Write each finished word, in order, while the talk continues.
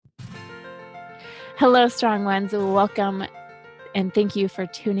Hello, strong ones. Welcome and thank you for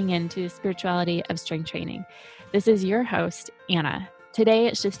tuning in to Spirituality of Strength Training. This is your host, Anna. Today,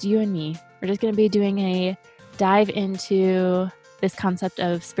 it's just you and me. We're just going to be doing a dive into this concept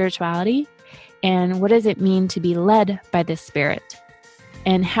of spirituality and what does it mean to be led by the Spirit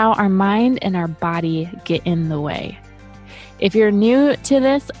and how our mind and our body get in the way. If you're new to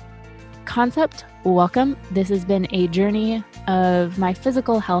this concept, welcome. This has been a journey of my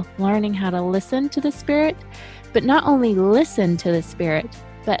physical health, learning how to listen to the Spirit, but not only listen to the Spirit,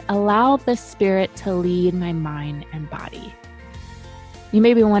 but allow the Spirit to lead my mind and body. You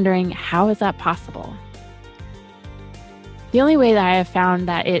may be wondering, how is that possible? The only way that I have found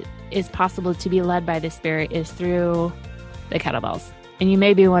that it is possible to be led by the Spirit is through the kettlebells. And you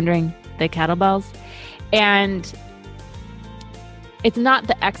may be wondering, the kettlebells? And it's not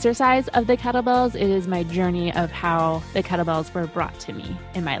the exercise of the kettlebells, it is my journey of how the kettlebells were brought to me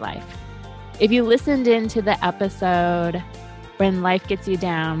in my life. If you listened into the episode, When Life Gets You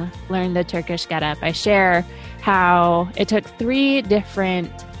Down, Learn the Turkish Get Up, I share how it took 3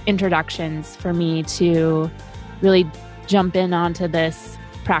 different introductions for me to really jump in onto this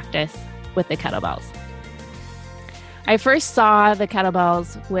practice with the kettlebells. I first saw the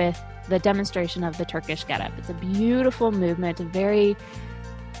kettlebells with the demonstration of the Turkish Get Up. It's a beautiful movement, a very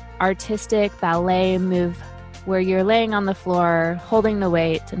artistic ballet move where you're laying on the floor, holding the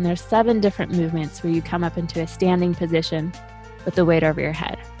weight, and there's 7 different movements where you come up into a standing position with the weight over your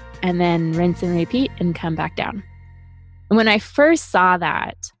head, and then rinse and repeat and come back down. And when I first saw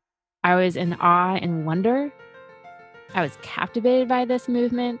that, I was in awe and wonder. I was captivated by this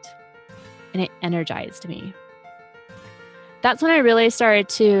movement, and it energized me. That's when I really started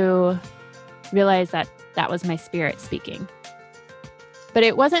to realize that that was my spirit speaking. But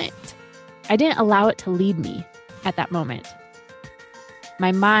I didn't allow it to lead me at that moment.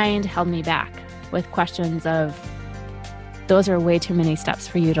 My mind held me back with questions of, those are way too many steps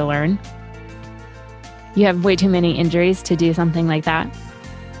for you to learn. You have way too many injuries to do something like that.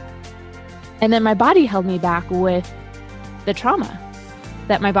 And then my body held me back with the trauma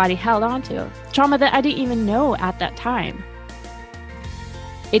that my body held onto, trauma that I didn't even know at that time.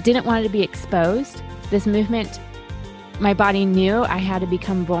 It didn't want it to be exposed. This movement, my body knew I had to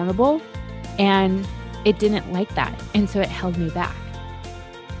become vulnerable, and it didn't like that. And so it held me back.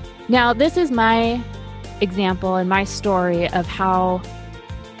 Now, this is my example and my story of how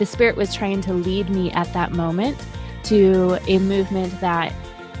the Spirit was trying to lead me at that moment to a movement that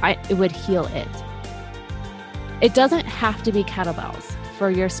it would heal it. It doesn't have to be kettlebells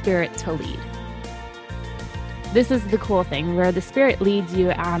for your spirit to lead. This is the cool thing, where the Spirit leads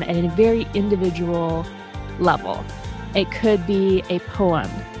you on at a very individual level. It could be a poem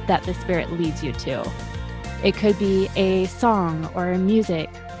that the Spirit leads you to. It could be a song or a music,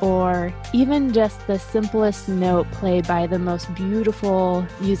 or even just the simplest note played by the most beautiful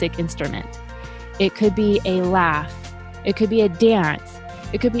music instrument. It could be a laugh. It could be a dance.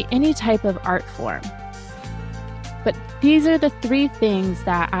 It could be any type of art form. But these are the 3 things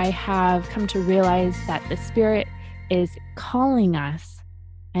that I have come to realize that the Spirit is calling us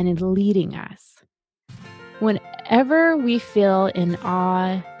and is leading us. Whenever we feel in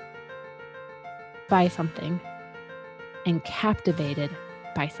awe by something and captivated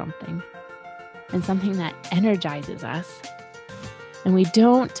by something, and something that energizes us, and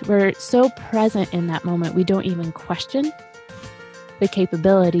we're so present in that moment, we don't even question the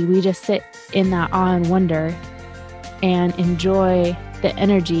capability. We just sit in that awe and wonder and enjoy the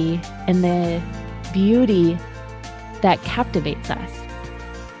energy and the beauty that captivates us.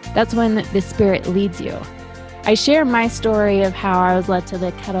 That's when the Spirit leads you. I share my story of how I was led to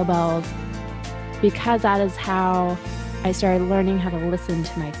the kettlebells because that is how I started learning how to listen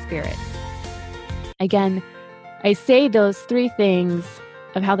to my spirit. Again, I say those 3 things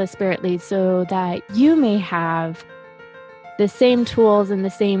of how the Spirit leads so that you may have the same tools and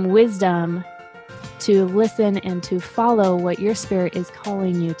the same wisdom to listen and to follow what your spirit is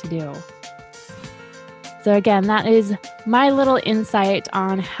calling you to do. So again, that is my little insight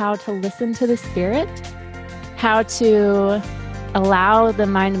on how to listen to the Spirit, how to allow the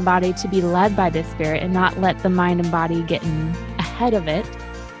mind and body to be led by the Spirit and not let the mind and body get ahead of it.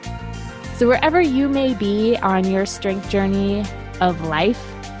 So wherever you may be on your strength journey of life,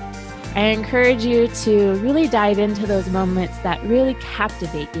 I encourage you to really dive into those moments that really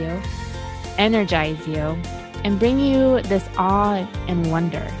captivate you, energize you, and bring you this awe and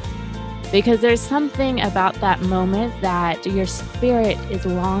wonder. Because there's something about that moment that your spirit is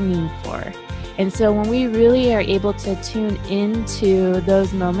longing for. And so when we really are able to tune into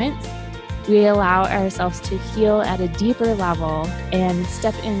those moments, we allow ourselves to heal at a deeper level and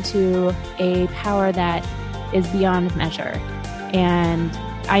step into a power that is beyond measure. And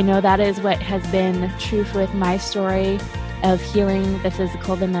I know that is what has been true with my story of healing the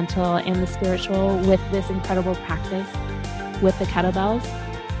physical, the mental, and the spiritual with this incredible practice with the kettlebells.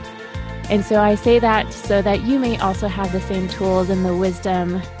 And so I say that so that you may also have the same tools and the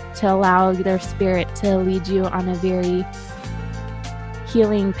wisdom to allow their spirit to lead you on a very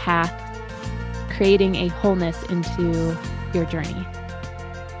healing path, creating a wholeness into your journey.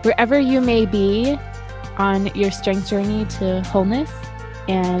 Wherever you may be on your strength journey to wholeness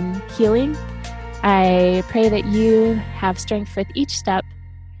and healing, I pray that you have strength with each step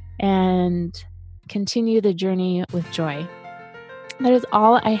and continue the journey with joy. That is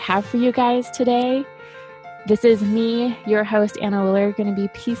all I have for you guys today. This is me, your host, Anna Willer, going to be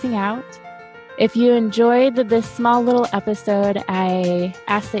peacing out. If you enjoyed this small little episode, I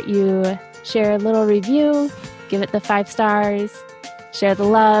ask that you share a little review, give it the 5 stars, share the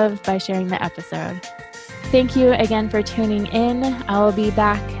love by sharing the episode. Thank you again for tuning in. I will be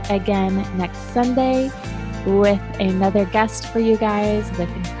back again next Sunday with another guest for you guys with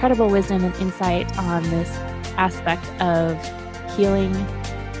incredible wisdom and insight on this aspect of healing,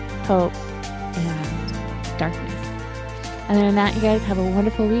 hope, and darkness. Other than that, you guys have a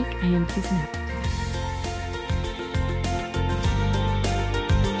wonderful week and peace out.